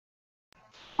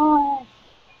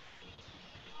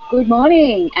Good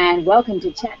morning and welcome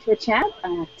to Chat to a Chat.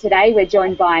 Today we're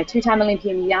joined by two-time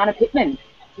Olympian Jana Pittman,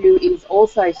 who is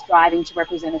also striving to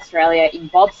represent Australia in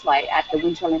bobsleigh at the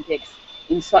Winter Olympics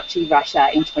in Sochi, Russia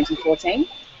in 2014.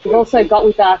 We've also got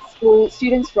with us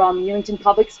students from Newington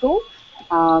Public School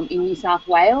in New South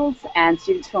Wales and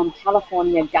students from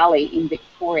California Gully in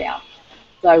Victoria.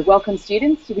 So welcome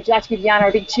students. Would you like to give Jana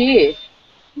a big cheer?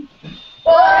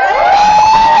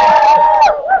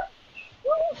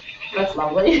 That's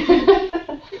lovely.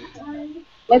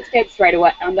 Let's get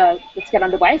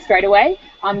underway straight away.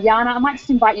 Jana, I might just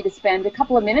invite you to spend a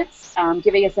couple of minutes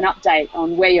giving us an update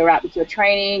on where you're at with your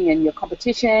training and your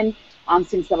competition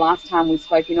since the last time we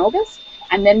spoke in August,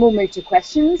 and then we'll move to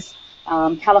questions.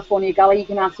 California Gully, you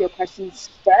can ask your questions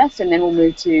first, and then we'll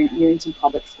move to Newington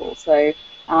Public School. So,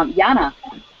 Jana,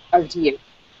 over to you.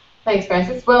 Thanks,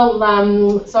 Francis. Well,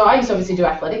 so I used to obviously do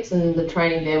athletics, and the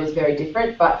training there was very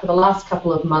different, but for the last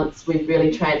couple of months we've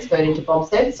really transferred into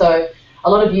bobsled. So a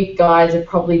lot of you guys have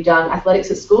probably done athletics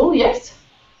at school, yes?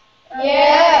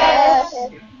 Yes.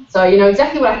 So you know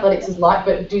exactly what athletics is like,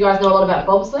 but do you guys know a lot about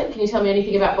bobsled? Can you tell me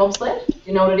anything about bobsled? Do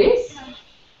you know what it is?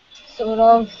 Sort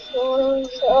of.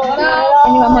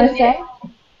 Anyone want to say?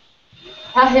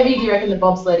 How heavy do you reckon the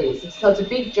bobsled is? So it's a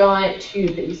big giant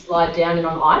tube that you slide down in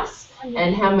on ice.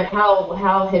 And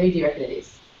how heavy do you reckon it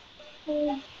is?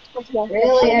 Really?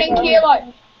 10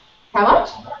 kilos. How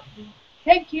much?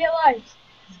 10 kilos.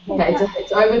 Okay,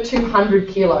 it's over 200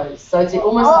 kilos, so it's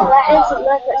almost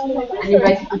and you're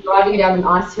basically driving down an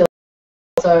ice hill.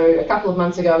 So a couple of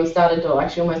months ago we started, or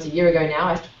actually almost a year ago now,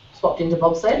 I swapped into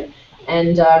bobsled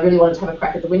and really wanted to have a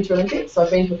crack at the Winter Olympics. So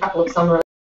I've been to a couple of summer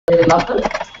Olympics, really loved them.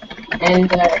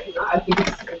 And I think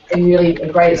it's been really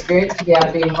a great experience to be able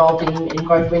to be involved in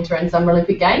both Winter and Summer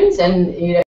Olympic Games. And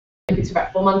you know, Olympics are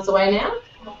about 4 months away now.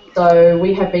 So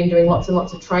we have been doing lots and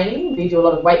lots of training. We do a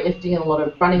lot of weightlifting and a lot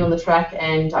of running on the track.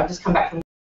 And I've just come back from a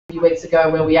few weeks ago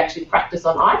where we actually practice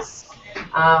on ice.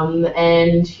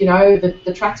 And you know,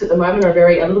 the tracks at the moment are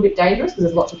a little bit dangerous because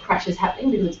there's lots of crashes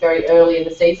happening because it's very early in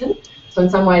the season. So in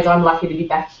some ways, I'm lucky to be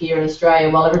back here in Australia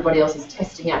while everybody else is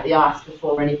testing out the ice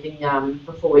before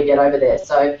we get over there.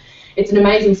 So it's an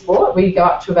amazing sport. We go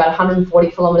up to about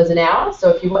 140 kilometres an hour. So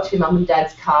if you watch your mum and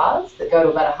dad's cars that go to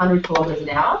about 100 kilometres an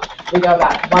hour, we go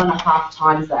about 1.5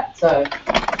 times that. So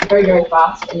it's very, very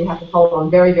fast, and you have to hold on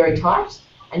very, very tight.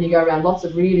 And you go around lots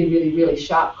of really, really, really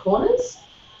sharp corners,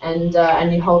 and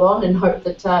you hold on and hope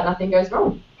that nothing goes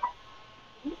wrong.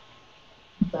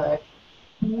 So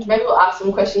maybe we'll ask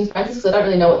some questions, Francis, because I don't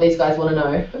really know what these guys want to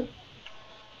know.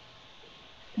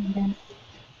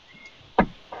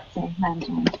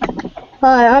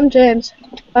 Hi, I'm James.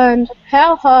 And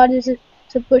how hard is it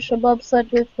to push a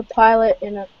bobsled with the pilot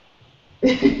in it?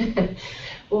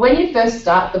 Well, when you first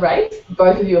start the race,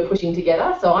 both of you are pushing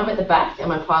together. So I'm at the back, and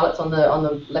my pilot's on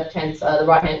the left hand side, the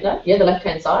left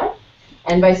hand side.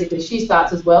 And basically, she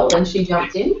starts as well, and she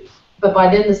jumps in. But by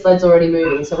then, the sled's already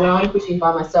moving. So when I'm pushing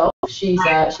by myself, she's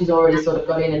already sort of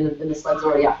got in, and the sled's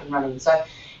already up and running. So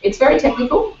it's very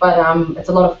technical, but it's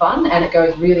a lot of fun, and it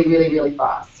goes really, really, really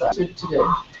fast. So to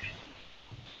do.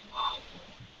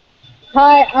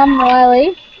 Hi, I'm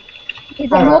Riley.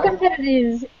 Is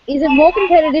it more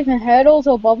competitive in hurdles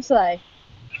or bobsleigh?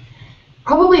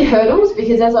 Probably hurdles,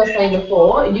 because as I was saying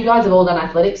before, you guys have all done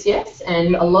athletics, yes,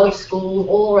 and a lot of schools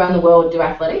all around the world do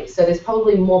athletics. So there's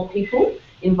probably more people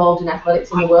involved in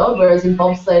athletics in the world, whereas in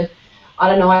bobsled, I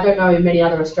don't know many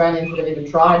other Australians that have even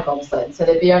tried bobsled. So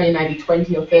there'd be only maybe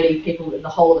 20 or 30 people in the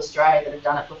whole of Australia that have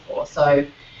done it before. So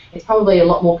it's probably a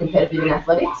lot more competitive in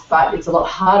athletics, but it's a lot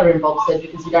harder in bobsled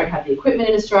because you don't have the equipment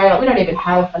in Australia. We don't even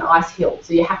have an ice hill,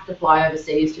 so you have to fly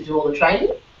overseas to do all the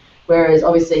training. Whereas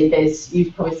obviously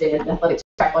you've probably seen an athletics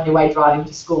track on your way driving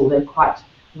to school. They're quite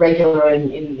regular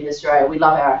in Australia. We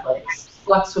love our athletics. It's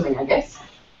like swimming, I guess.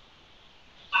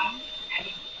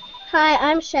 Hi,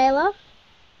 I'm Shayla.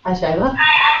 Hi, Shayla.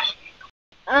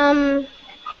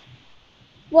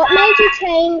 What made you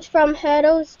change from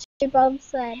hurdles to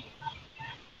bobsled?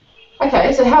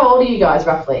 Okay, so how old are you guys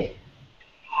roughly?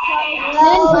 10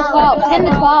 to 12. 10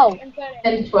 to 12.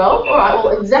 10 to 12? All right,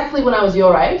 well, exactly when I was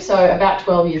your age, so about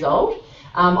 12 years old,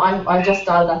 I just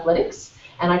started athletics,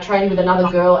 and I trained with another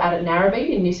girl out at Narrabeen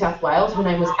in New South Wales. Her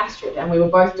name was Astrid, and we were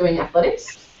both doing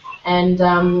athletics. And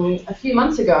a few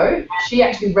months ago, she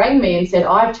actually rang me and said,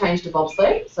 I've changed to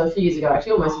bobsled. So a few years ago,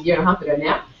 actually, almost a year and a half ago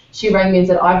now, she rang me and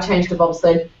said, I've changed to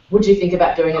bobsled. Would you think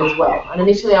about doing it as well? And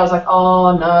initially I was like,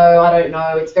 oh, no, I don't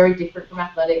know. It's very different from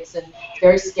athletics, and it's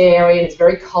very scary, and it's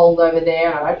very cold over there,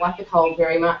 and I don't like the cold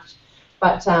very much.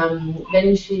 But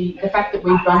then the fact that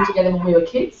we'd run together when we were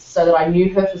kids, so that I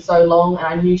knew her for so long, and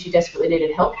I knew she desperately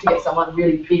needed help to get someone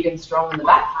really big and strong in the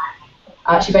back.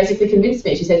 She basically convinced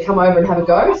me. She said, come over and have a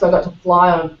go. So I got to fly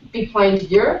on a big plane to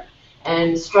Europe,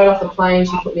 and straight off the plane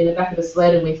she put me in the back of a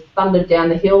sled and we thundered down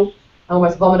the hill. I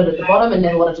almost vomited at the bottom and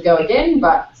never wanted to go again,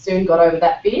 but soon got over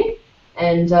that fear,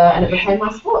 and it became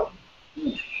my sport.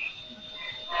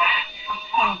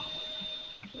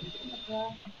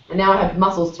 And now I have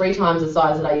muscles 3 times the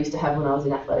size that I used to have when I was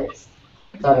in athletics.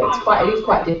 So it is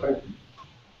quite different.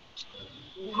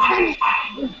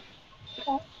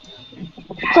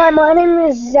 Hi, my name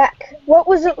is Zach. What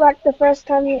was it like the first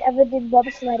time you ever did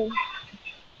bobsledding?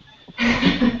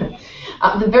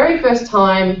 The very first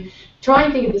time, try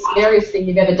and think of the scariest thing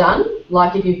you've ever done,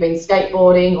 like if you've been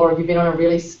skateboarding or if you've been on a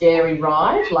really scary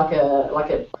ride, like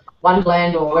a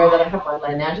Wonderland or wherever they have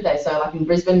Wonderland now today. So like in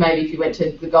Brisbane, maybe if you went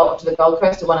to the Gold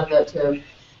Coast to one of the what are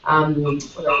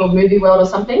they called, Movie World or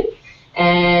something,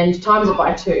 and times it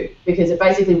by 2 because it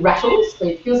basically rattles. So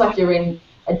it feels like you're in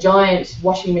a giant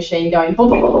washing machine going boom,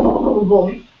 boom, boom, boom, boom,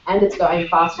 boom, and it's going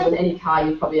faster than any car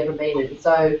you've probably ever been in.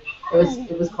 So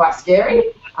it was quite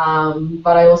scary,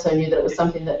 but I also knew that it was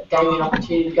something that gave me an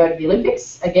opportunity to go to the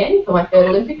Olympics again for my 3rd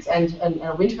Olympics and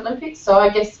a Winter Olympics. So I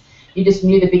guess you just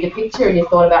knew the bigger picture and you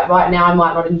thought about, right now I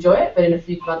might not enjoy it, but in a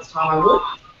few months' time I would.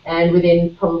 And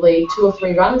within probably 2 or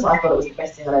 3 runs, I thought it was the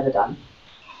best thing I'd ever done.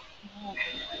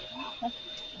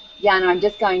 Jana, I'm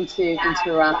just going to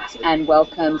interrupt and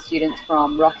welcome students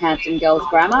from Rockhampton Girls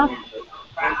Grammar.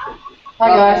 Hi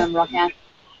guys. Welcome, Rockhampton.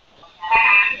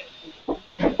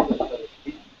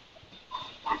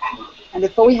 And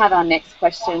before we have our next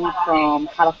question from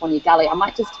California Gully, I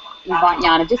might just invite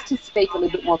Jana just to speak a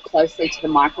little bit more closely to the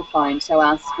microphone so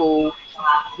our school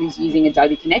who's using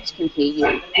Adobe Connect can hear you.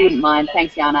 If you wouldn't mind.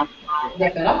 Thanks, Jana. Is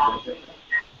that better?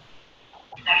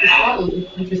 It's quite an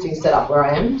interesting setup where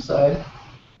I am, so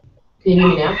can you hear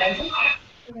me now, Casey?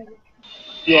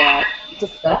 Yeah,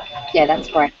 just better? Yeah, that's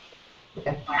great.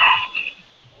 Okay.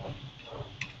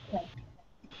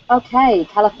 Okay,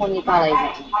 California Gully.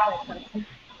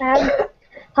 Hi,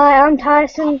 I'm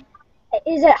Tyson.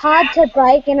 Is it hard to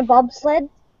brake in a bobsled?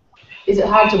 Is it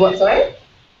hard to what, sorry?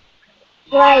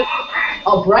 Brake.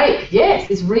 Oh, brake, yes,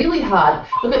 it's really hard.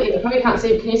 Look at you, probably can't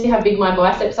see, can you see how big my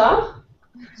biceps are?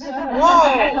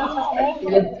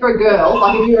 Yeah, for a girl,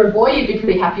 like if you're a boy you'd be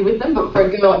pretty happy with them, but for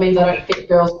a girl it means I don't fit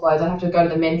girls' clothes. I have to go to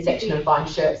the men's section and find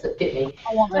shirts that fit me.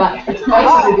 But it's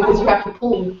basically because you have to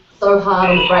pull so hard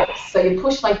on the brakes. So you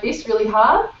push like this really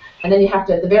hard, and then you have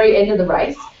to, at the very end of the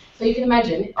race, so you can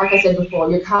imagine, like I said before,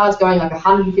 your car's going like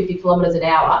 150 kilometres an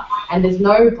hour, and there's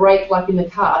no brake like in the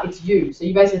car, it's you. So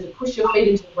you basically have to push your feet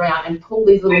into the ground and pull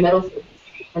these little metal things.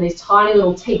 And these tiny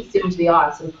little teeth sit into the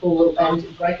ice and pull and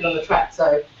break it on the track.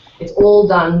 So it's all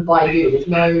done by you. There's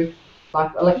no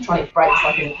like electronic brakes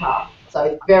like in the car. So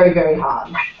it's very, very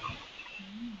hard.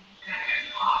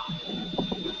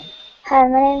 Hi,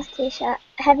 my name's Tisha.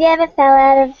 Have you ever fell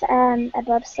out of a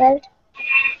bobsled?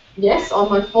 Yes, on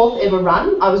my 4th ever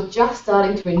run, I was just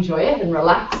starting to enjoy it and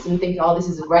relax and think, oh, this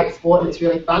is a great sport and it's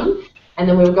really fun. And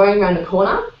then we were going around a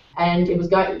corner and it was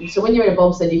going, so when you're in a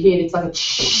bobsled you hear it's like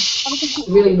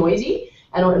a really noisy,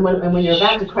 and when you're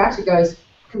about to crash it goes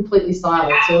completely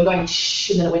silent. So we're going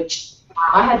and then it went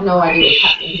I had no idea what was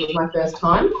happening. It was my first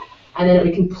time. And then it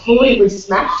would be completely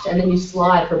smashed and then you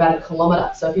slide for about 1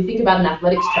 kilometre. So if you think about an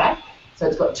athletics track, so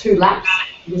it's got 2 laps,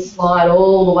 you just slide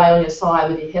all the way on your side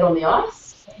with your head on the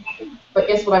ice. But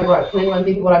guess what I broke? Can anyone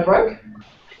think of what I broke?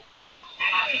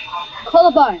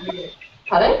 Collarbone.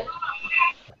 Pardon?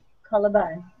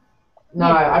 Collarbone. No,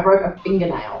 I broke a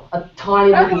fingernail, a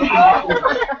tiny little fingernail.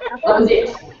 That was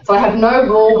it. So I have no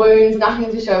raw wounds,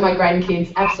 nothing to show my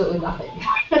grandkids, absolutely nothing.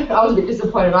 I was a bit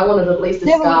disappointed. I wanted at least a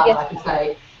scar, I could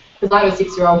say, because I have a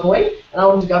 6-year-old boy, and I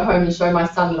wanted to go home and show my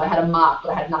son that I had a mark,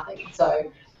 but I had nothing. So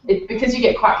because you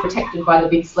get quite protected by the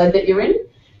big sled that you're in,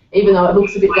 even though it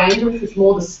looks a bit dangerous, it's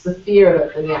more the fear of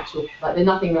it than the actual, like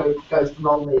nothing really goes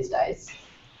wrong these days.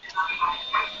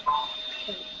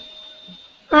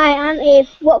 Hi, I'm Eve.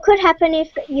 What could happen if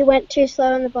you went too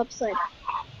slow on the bobsled?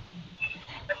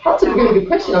 That's a really good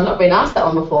question. I've not been asked that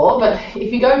one before, but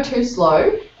if you go too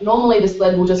slow, normally the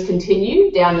sled will just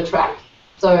continue down the track.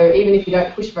 So even if you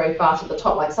don't push very fast at the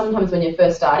top, like sometimes when you're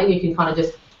first starting, you can kind of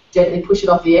just gently push it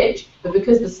off the edge, but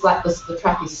because the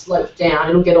track is sloped down,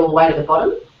 it'll get all the way to the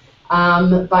bottom.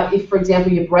 But if, for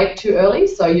example, you brake too early,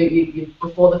 so you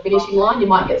before the finishing line, you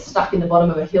might get stuck in the bottom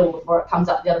of a hill before it comes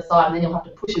up the other side, and then you'll have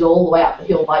to push it all the way up the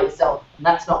hill by yourself, and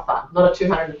that's not fun. Not a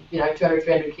 200,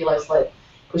 300 kilo sled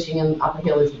pushing up a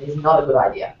hill is not a good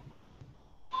idea.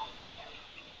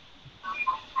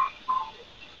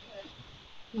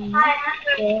 Hi,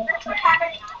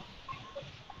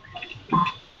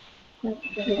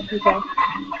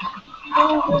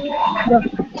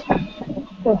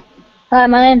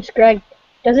 my name's Greg.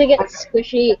 Does it get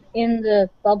squishy in the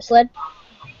bobsled?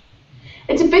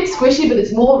 It's a bit squishy, but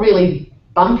it's more really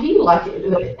bumpy. Like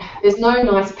there's no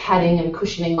nice padding and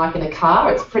cushioning like in a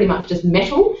car. It's pretty much just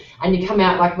metal, and you come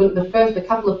out like when the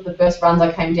couple of the first runs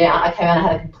I came out, and I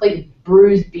had a complete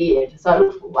bruised beard.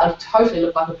 So I totally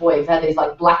looked like a boy. I had these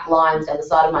like black lines down the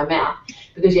side of my mouth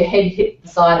because your head hit the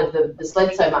side of the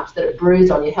sled so much that it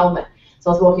bruised on your helmet. So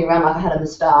I was walking around like I had a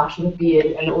moustache and a beard,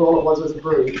 and all it was a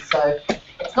bruise. So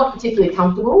it's not particularly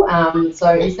comfortable.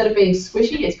 So instead of being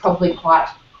squishy, it's probably quite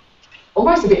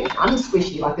almost a bit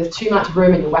unsquishy, like there's too much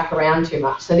room and you whack around too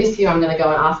much. So this year I'm going to go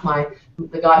and ask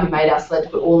the guy who made our sled to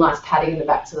put all nice padding in the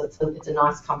back so that it's a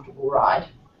nice, comfortable ride.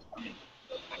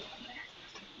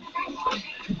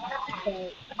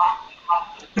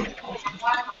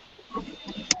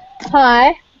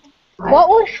 Hi. What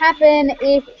would happen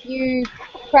if you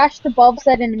crashed the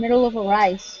bobsled in the middle of a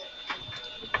race?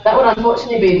 That would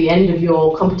unfortunately be the end of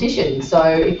your competition. So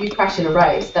if you crash in a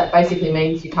race, that basically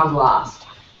means you come last.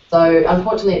 So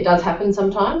unfortunately, it does happen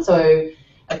sometimes. So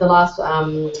at the last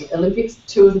Olympics,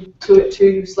 two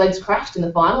sleds crashed in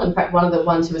the final. In fact, one of the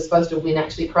ones who was supposed to win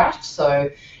actually crashed. So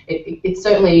it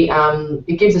certainly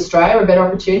it gives Australia a better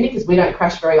opportunity because we don't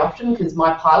crash very often. Because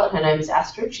my pilot, her name is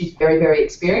Astrid, she's very, very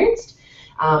experienced.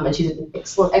 And she's an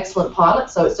excellent pilot,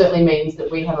 so it certainly means that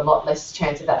we have a lot less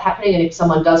chance of that happening. And if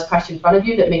someone does crash in front of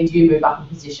you, that means you move up in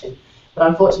position. But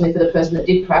unfortunately for the person that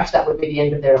did crash, that would be the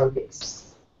end of their Olympics.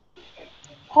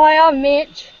 Hi, I'm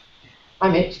Mitch. Hi,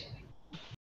 Mitch.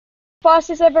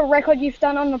 Fastest ever record you've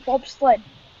done on the bobsled?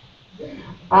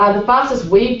 The fastest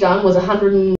we've done was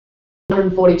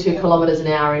 142 kilometres an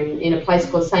hour in a place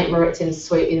called St. Moritz in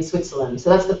Switzerland. So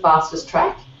that's the fastest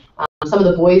track. Some of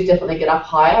the boys definitely get up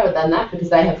higher than that because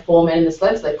they have 4 men in the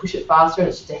sled, so they push it faster and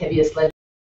it's just a heavier sled.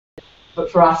 But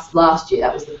for us last year,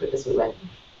 that was the quickest we went.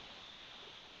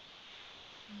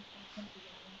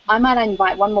 I might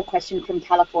invite one more question from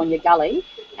California Gully,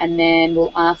 and then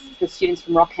we'll ask the students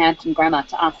from Rockhampton Grammar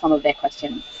to ask some of their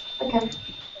questions. Okay.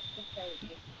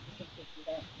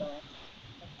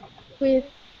 We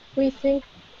think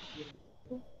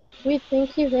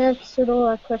you've answered all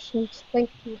our questions. Thank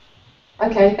you.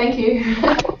 Okay, thank you.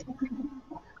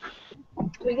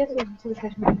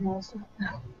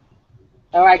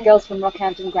 All right, girls from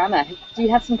Rockhampton Grammar, do you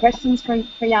have some questions for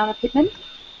Jana Pittman?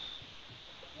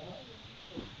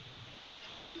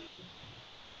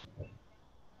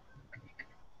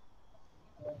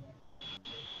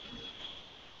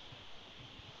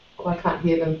 Oh, I can't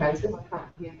hear them, Francis. I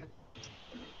can't hear them.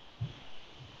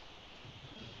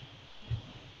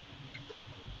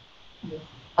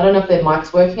 I don't know if their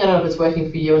mic's working. I don't know if it's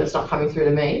working for you and it's not coming through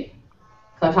to me.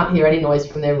 I can't hear any noise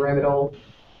from their room at all.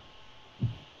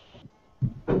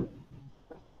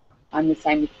 I'm the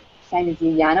same as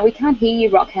you, Jana. We can't hear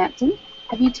you, Rockhampton.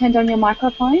 Have you turned on your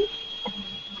microphone?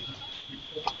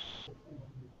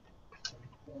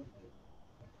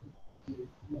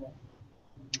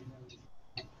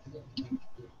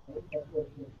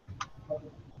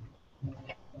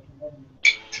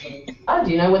 Oh,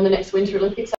 do you know when the next Winter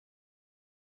Olympics are?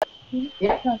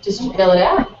 Yeah, just spell it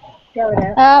out.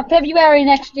 February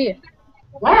next year.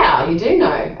 Wow, you do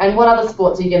know. And what other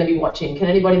sports are you going to be watching? Can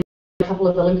anybody name a couple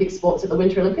of Olympic sports at the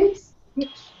Winter Olympics?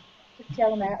 Just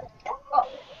tell them out.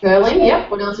 Curling, yep.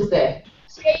 What else is there?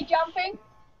 Ski jumping.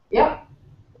 Yep.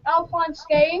 Alpine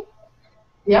skiing.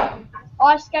 Yep.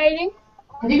 Ice skating.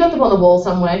 Have you got them on the wall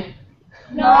somewhere?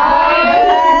 No.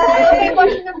 I've been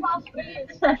watching them past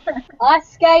years.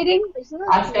 Ice skating.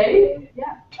 Ice skating?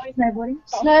 Yeah. Snowboarding.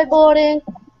 Snowboarding.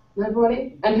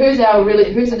 Snowboarding. And who's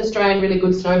an Australian really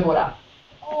good snowboarder?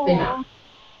 Female.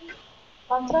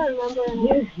 I can't remember.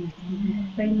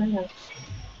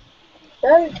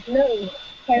 Don't know.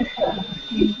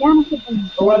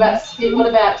 Or what about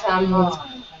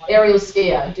aerial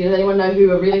skier? Does anyone know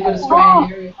who a really good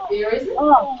Australian aerial skier is?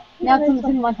 Oh, now it's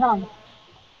in my tongue.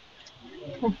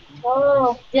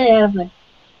 Oh, yeah,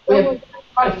 We have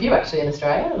quite a few actually in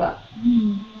Australia, but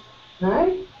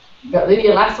no. We've got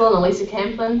Lydia Lassell and Elisa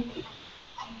Camplin.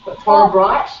 Got Tora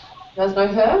Bright. You guys know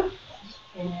her?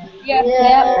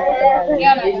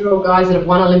 Yeah. These are all guys that have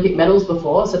won Olympic medals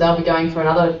before, so they'll be going for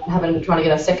trying to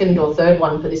get a second or third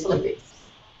one for this Olympics.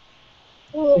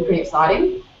 It'll be pretty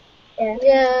exciting.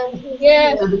 Yeah.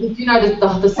 Because you know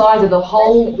the size of the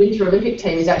whole Winter Olympic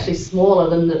team is actually smaller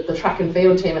than the track and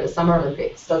field team at the Summer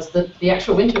Olympics. So it's the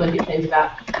actual Winter Olympic team is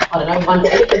about, I don't know,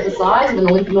 1/8 of the size of an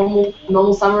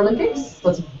normal Summer Olympics. So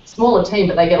it's a smaller team,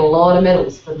 but they get a lot of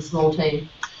medals for the small team.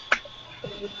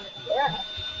 Have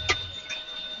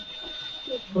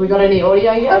we got any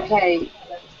audio yet? Okay,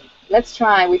 let's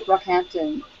try with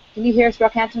Rockhampton. Can you hear us,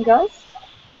 Rockhampton girls?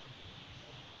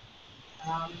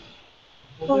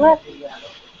 Well,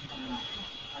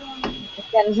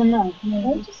 That is a no.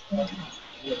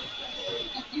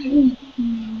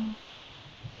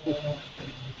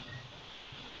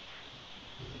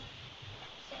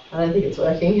 I don't think it's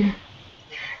working.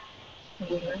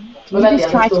 Can you just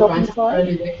try talking for us?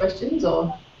 Do their questions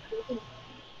or?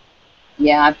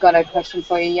 Yeah, I've got a question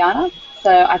for you, Jana.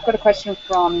 So I've got a question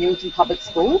from Newington Public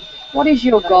School. What is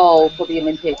your goal for the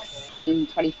Olympics in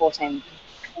 2014?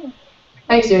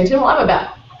 Thanks, Newington. Well, I'm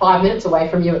about 5 minutes away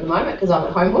from you at the moment because I'm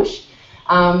at Homebush.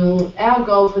 Our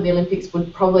goal for the Olympics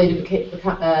would probably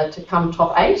to come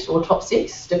top 8 or top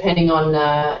 6, depending on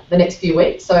the next few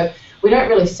weeks. So we don't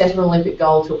really set an Olympic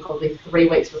goal till probably 3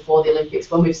 weeks before the Olympics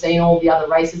when we've seen all the other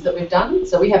races that we've done.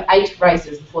 So we have 8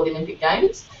 races before the Olympic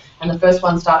Games, and the first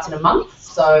one starts in a month.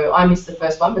 So I missed the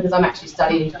first one because I'm actually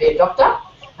studying to be a doctor,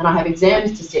 and I have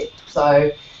exams to sit.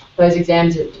 So those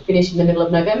exams finish in the middle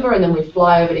of November, and then we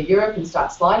fly over to Europe and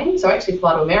start sliding. So I actually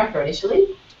fly to America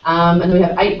initially. And then we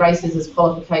have 8 races as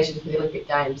qualification for the Olympic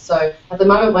Games. So at the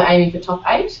moment we're aiming for top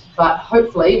 8, but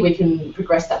hopefully we can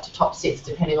progress that to top 6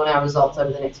 depending on our results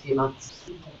over the next few months.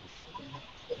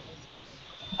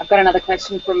 I've got another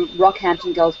question from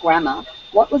Rockhampton Girls Grammar.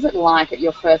 What was it like at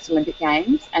your first Olympic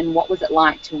Games, and what was it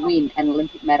like to win an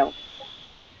Olympic medal?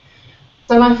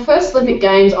 So my first Olympic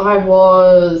Games, I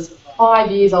was 5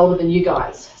 years older than you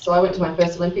guys. So I went to my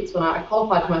first Olympics I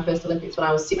qualified for my first Olympics when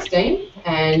I was 16,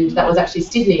 and that was actually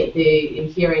Sydney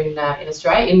here in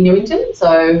Australia, in Newington,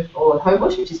 or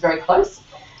Homebush, which is very close.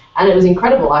 And it was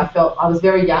incredible. I was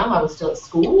very young. I was still at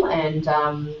school, and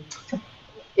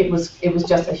it was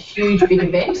just a huge big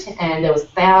event, and there was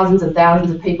thousands and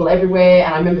thousands of people everywhere.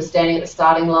 And I remember standing at the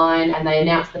starting line, and they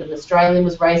announced that an Australian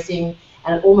was racing,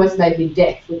 and it almost made me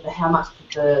deaf with how much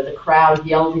the crowd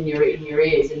yelled in your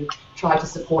ears and tried to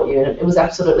support you, and it was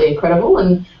absolutely incredible.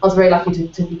 And I was very lucky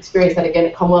to experience that again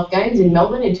at Commonwealth Games in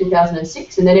Melbourne in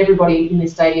 2006, and then everybody in the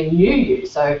stadium knew you.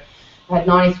 So I had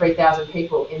 93,000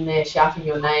 people in there shouting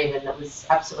your name, and it was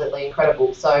absolutely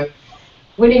incredible. So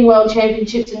winning world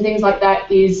championships and things like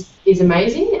that is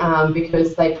amazing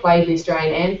because they played the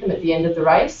Australian anthem at the end of the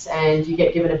race, and you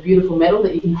get given a beautiful medal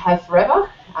that you can have forever.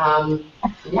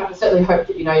 You have to certainly hope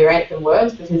that you know your anthem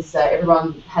words, because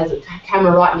everyone has a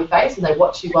camera right in your face and they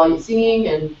watch you while you're singing,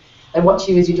 and they watch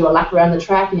you as you do a lap around the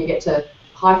track, and you get to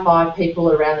high-five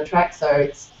people around the track. So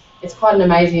it's quite an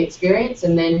amazing experience.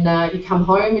 And then you come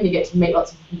home and you get to meet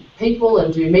lots of people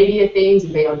and do media things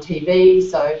and be on TV.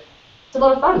 So it's a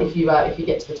lot of fun if you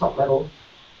get to the top level.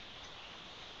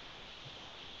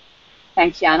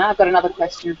 Thanks, Jana. I've got another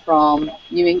question from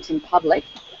Newington Public.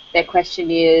 Their question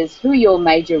is, who are your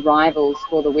major rivals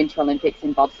for the Winter Olympics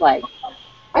in bobsleigh?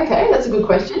 Okay, that's a good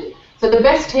question. So the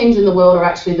best teams in the world are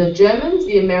actually the Germans,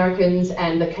 the Americans,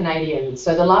 and the Canadians.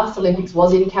 So the last Olympics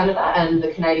was in Canada, and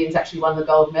the Canadians actually won the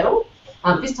gold medal.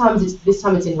 This time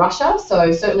it's in Russia,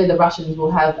 so certainly the Russians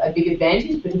will have a big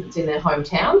advantage because it's in their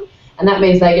hometown, and that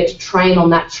means they get to train on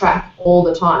that track all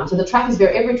the time. So the track is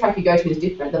every track you go to is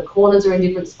different. The corners are in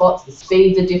different spots, the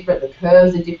speeds are different, the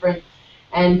curves are different,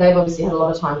 and they've obviously had a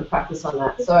lot of time to practice on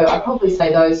that. So I'd probably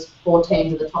say those 4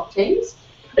 teams are the top teams.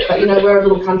 But, you know, we're a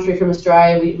little country from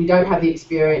Australia. We don't have the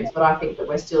experience, but I think that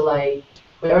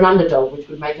we're an underdog, which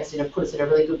would make us, put us in a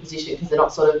really good position because they're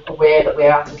not sort of aware that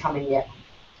we're up and coming yet.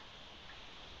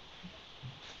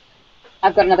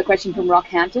 I've got another question from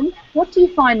Rockhampton. What do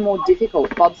you find more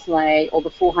difficult, bobsleigh or the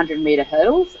 400-metre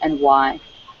hurdles, and why?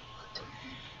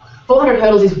 400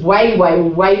 hurdles is way, way,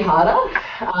 way harder.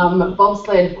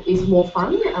 Bobsled is more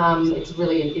fun.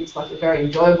 It's like very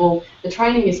enjoyable. The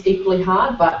training is equally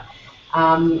hard, but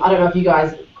I don't know if you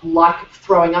guys like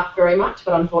throwing up very much,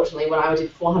 but unfortunately when I did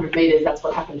 400 metres, that's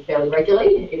what happened fairly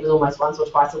regularly. It was almost once or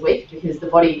twice a week because the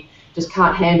body just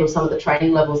can't handle some of the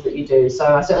training levels that you do.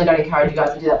 So I certainly don't encourage you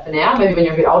guys to do that for now, maybe when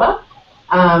you're a bit older.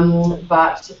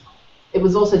 But it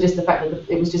was also just the fact that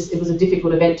it was a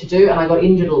difficult event to do, and I got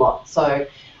injured a lot. So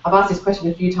I've asked this question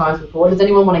a few times before. Does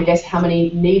anyone want to guess how many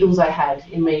needles I had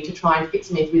in me to try and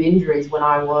fix me with injuries when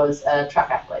I was a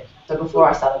track athlete? So before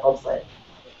I started bobsled.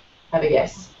 Have a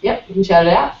guess. Yep, you can shout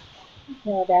it out.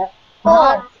 Know that.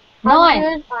 4,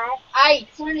 9, 5, 8,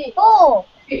 4,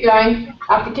 Keep going.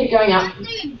 Keep going up.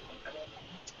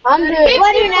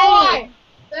 180,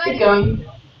 Keep going.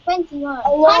 21,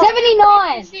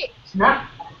 79, No.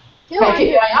 Okay,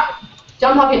 keep going up.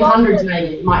 Jump up in hundreds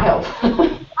maybe. It might help.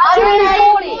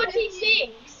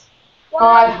 140,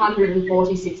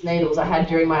 546 needles I had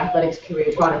during my athletics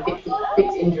career trying to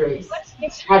fix injuries.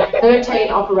 I had 13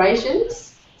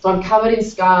 operations, so I'm covered in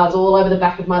scars all over the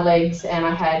back of my legs, and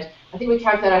I think we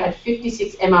calculated I had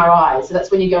 56 MRIs, so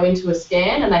that's when you go into a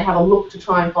scan and they have a look to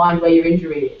try and find where your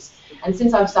injury is. And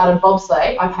since I've started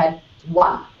bobsleigh, I've had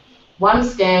one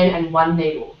scan and one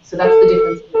needle, so that's the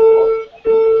difference.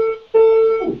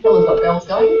 Ooh, Bella's got bells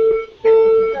going.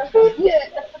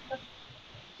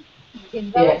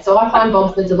 Yeah, so I find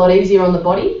bobsleigh's a lot easier on the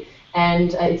body,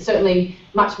 and it's certainly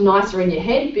much nicer in your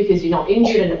head because you're not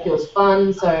injured and it feels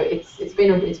fun. So it's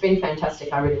been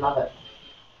fantastic. I really love it.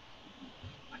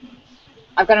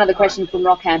 I've got another question from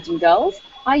Rockhampton girls.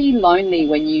 Are you lonely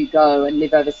when you go and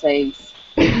live overseas?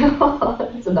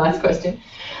 That's a nice question.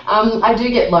 I do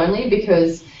get lonely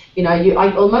because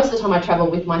most of the time I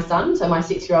travel with my son, so my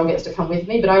 6-year-old gets to come with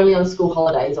me, but only on school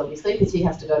holidays, obviously, because he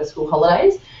has to go to school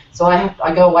holidays. So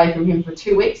I go away from him for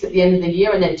 2 weeks at the end of the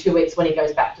year, and then 2 weeks when he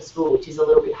goes back to school, which is a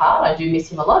little bit hard. I do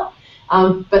miss him a lot.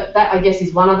 But that, I guess,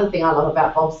 is one other thing I love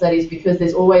about bobsled is because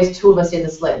there's always 2 of us in the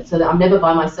sled, so that I'm never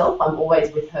by myself, I'm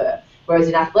always with her. Whereas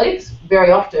in athletics,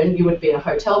 very often you would be in a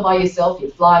hotel by yourself,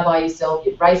 you'd fly by yourself,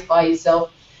 you'd race by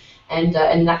yourself, and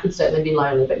that could certainly be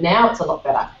lonely. But now it's a lot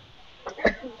better.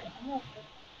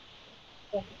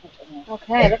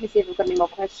 Okay, let me see if we've got any more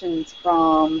questions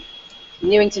from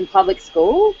Newington Public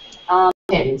School.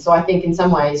 So I think in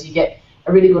some ways you get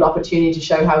a really good opportunity to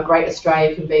show how great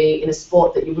Australia can be in a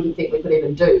sport that you wouldn't think we could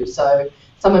even do. So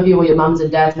some of you or your mums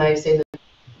and dads may have seen the.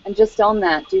 And just on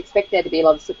that, do you expect there to be a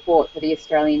lot of support for the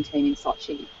Australian team in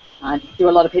Sochi? Do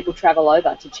a lot of people travel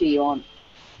over to cheer you on?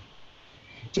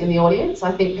 In the audience,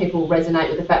 I think people resonate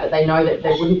with the fact that they know that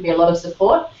there wouldn't be a lot of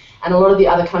support, and a lot of the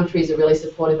other countries are really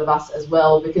supportive of us as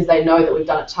well because they know that we've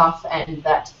done it tough and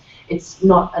that it's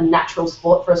not a natural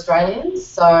sport for Australians.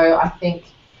 So I think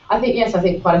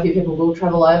quite a few people will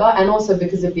travel over, and also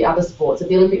because of the other sports. At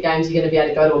the Olympic Games, you're going to be able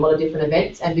to go to a lot of different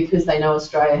events, and because they know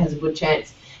Australia has a good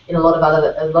chance in a lot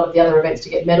of the other events to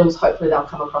get medals, hopefully they'll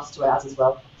come across to ours as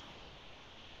well.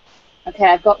 Okay,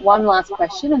 I've got one last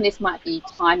question, and this might be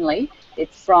timely.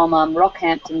 It's from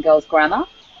Rockhampton Girls Grammar.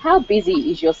 How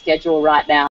busy is your schedule right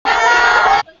now?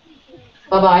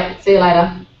 Bye-bye. See you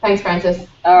later. Thanks, Francis.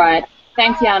 All right.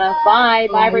 Thanks, Jana. Bye.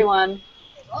 Bye, everyone.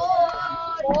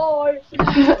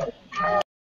 Bye.